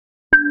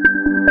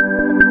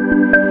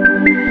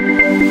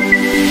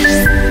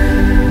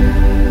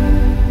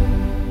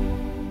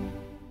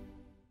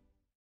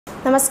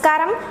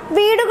നമസ്കാരം.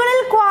 വീടുകളിൽ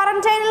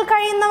ക്വാറന്റൈനിൽ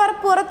കഴിയുന്നവർ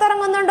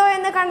പുറത്തിറങ്ങുന്നുണ്ടോ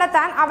എന്ന്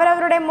കണ്ടെത്താൻ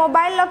അവരവരുടെ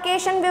മൊബൈൽ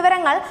ലൊക്കേഷൻ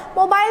വിവരങ്ങൾ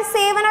മൊബൈൽ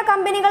സേവന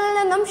കമ്പനികളിൽ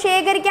നിന്നും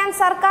ശേഖരിക്കാൻ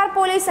സർക്കാർ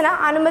പോലീസിന്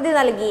അനുമതി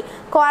നൽകി.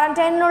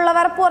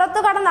 ക്വാറന്റൈനിലുള്ളവർ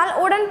പുറത്തു കടന്നാൽ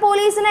ഉടൻ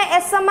പോലീസിന്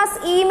SMS,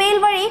 ഇമെയിൽ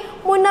വഴി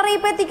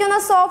മുന്നറിയിപ്പ് എത്തിക്കുന്ന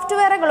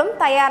സോഫ്റ്റ്വെയറുകളും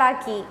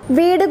തയ്യാറാക്കി.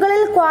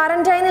 വീടുകളിൽ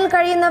ക്വാറന്റൈനിൽ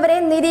കഴിയുന്നവരെ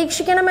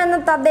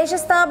നിരീക്ഷിക്കണമെന്ന് തദ്ദേശ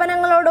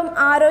സ്ഥാപനങ്ങളോടും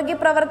ആരോഗ്യ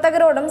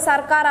പ്രവർത്തകരോടും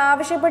സർക്കാർ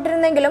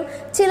ആവശ്യപ്പെട്ടിരുന്നെങ്കിലും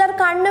ചിലർ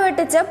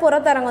കണ്ണുവെട്ടിച്ച്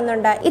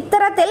പുറത്തിറങ്ങുന്നുണ്ട്.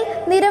 ഇത്തരത്തിൽ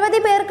നിരവധി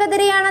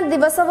പേർക്കെതിരെയാണ്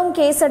ദിവസവും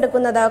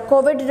കേസെടുക്കുന്നത്.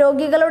 കോവിഡ്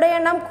രോഗികളുടെ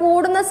എണ്ണം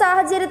കൂടുന്ന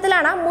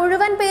സാഹചര്യത്തിലാണ്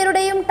മുഴുവൻ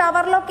പേരുടെയും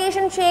ടവർ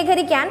ലൊക്കേഷൻ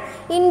ശേഖരിക്കാൻ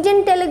ഇന്ത്യൻ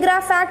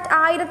ടെലിഗ്രാഫ് ആക്ട്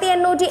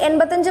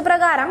 1885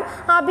 പ്രകാരം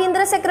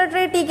ആഭ്യന്തര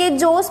സെക്രട്ടറി TK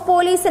ജോസ്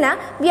പോലീസിന്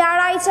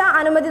വ്യാഴാഴ്ച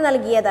അനുമതി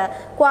നൽകിയത്.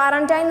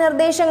 ക്വാറന്റൈൻ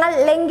നിർദ്ദേശങ്ങൾ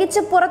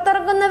ലംഘിച്ച്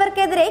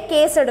പുറത്തിറങ്ങുന്നവർക്കെതിരെ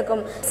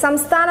കേസെടുക്കും.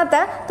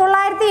 സംസ്ഥാനത്ത്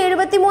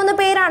 973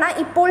 പേരാണ്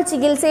ഇപ്പോൾ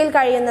ചികിത്സയിൽ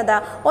കഴിയുന്നത്.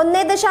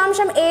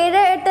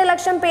 1.78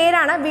 ലക്ഷം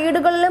പേരാണ്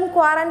വീടുകളിലും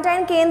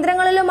ക്വാറന്റൈൻ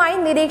കേന്ദ്രങ്ങളിലുമായി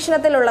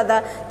നിരീക്ഷണത്തിലുള്ളത്.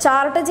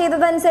 ചാർട്ട്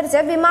ചെയ്തതനുസരിച്ച്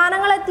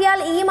വിമാനങ്ങൾ എത്തിയാൽ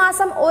ഈ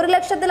മാസം 1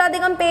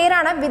 ലക്ഷത്തിലധികം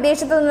പേരാണ്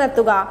വിദേശത്തു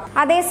നിന്നെത്തുക.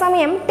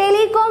 അതേസമയം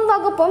ടെലികോം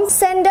വകുപ്പും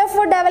സെന്റർ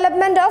ഫോർ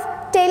ഡെവലപ്മെന്റ് ഓഫ്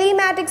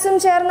ടെലിമാറ്റിക്സും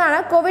ചേർന്നാണ്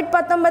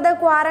COVID-19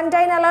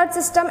 ക്വാറന്റൈൻ അലർട്ട്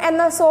സിസ്റ്റം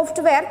എന്ന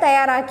സോഫ്റ്റ്വെയർ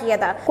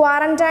തയ്യാറാക്കിയത്.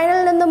 ക്വാറന്റൈനിൽ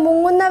നിന്ന്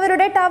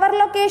മുങ്ങുന്നവരുടെ ടവർ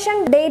ലൊക്കേഷൻ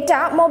ഡേറ്റ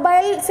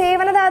മൊബൈൽ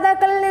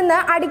സേവനദാതാക്കളിൽ നിന്ന്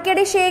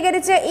അടിക്കടി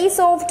ശേഖരിച്ച് ഈ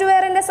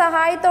സോഫ്റ്റ്വെയറിന്റെ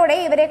സഹായത്തോടെ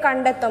ഇവരെ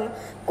കണ്ടെത്തും.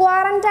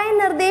 ക്വാറന്റൈൻ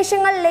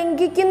നിർദ്ദേശങ്ങൾ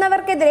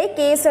ലംഘിക്കുന്നവർക്കെതിരെ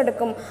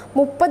കേസെടുക്കും.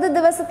 30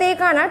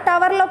 ദിവസത്തേക്കാണ്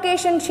ടവർ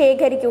ലൊക്കേഷൻ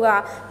ശേഖരിക്കുക.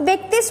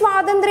 വ്യക്തി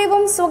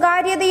സ്വാതന്ത്ര്യവും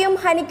സ്വകാര്യതയും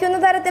ഹനിക്കുന്ന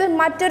തരത്തിൽ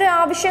മറ്റൊരു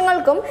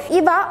ആവശ്യങ്ങൾക്കും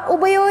ഇവ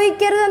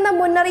ഉപയോഗിക്കരുതെന്ന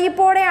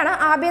മുന്നറിയിപ്പോടെയാണ്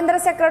ആഭ്യന്തര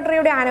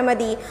സെക്രട്ടറിയുടെ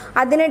അനുമതി.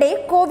 അതിനിടെ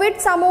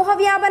കോവിഡ് സമൂഹ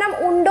വ്യാപനം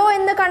ഉണ്ടോ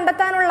എന്ന്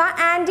കണ്ടെത്താനുള്ള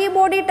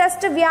ആന്റിബോഡി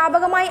ടെസ്റ്റ്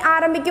വ്യാപകമായി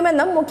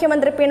ആരംഭിക്കുമെന്നും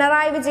മുഖ്യമന്ത്രി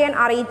പിണറായി വിജയൻ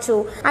അറിയിച്ചു.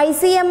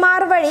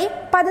 ICMR വഴി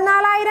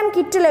 14,000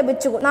 കിറ്റ്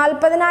ലഭിച്ചു.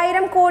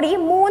 40,000 കോടി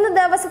 3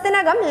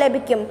 ദിവസത്തിനകം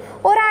ലഭിക്കും.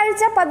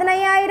 ഒരാഴ്ച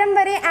 15,000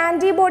 വരെ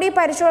ആന്റിബോഡി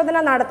പരിശോധന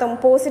നടത്തും.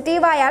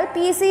 പോസിറ്റീവായാൽ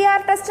PCR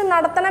ടെസ്റ്റ്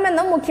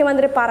നടത്തണമെന്നും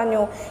മുഖ്യമന്ത്രി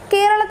പറഞ്ഞു.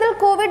 കേരളത്തിൽ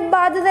കോവിഡ്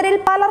ബാധിതരിൽ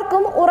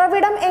പലർക്കും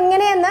ഉറവിടം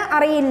എങ്ങനെയെന്ന്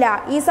അറിയില്ല.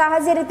 ഈ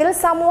സാഹചര്യത്തിൽ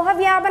സമൂഹ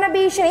വ്യാപന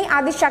ഭീഷണി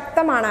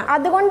അതിശക്തമാണ്.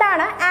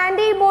 അതുകൊണ്ടാണ്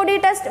ആന്റിബോഡി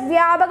ടെസ്റ്റ്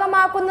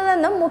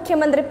വ്യാപകമാക്കുന്നതെന്നും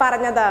മുഖ്യമന്ത്രി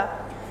പറഞ്ഞത്.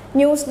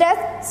 News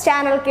desk,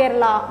 channel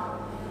Kerala.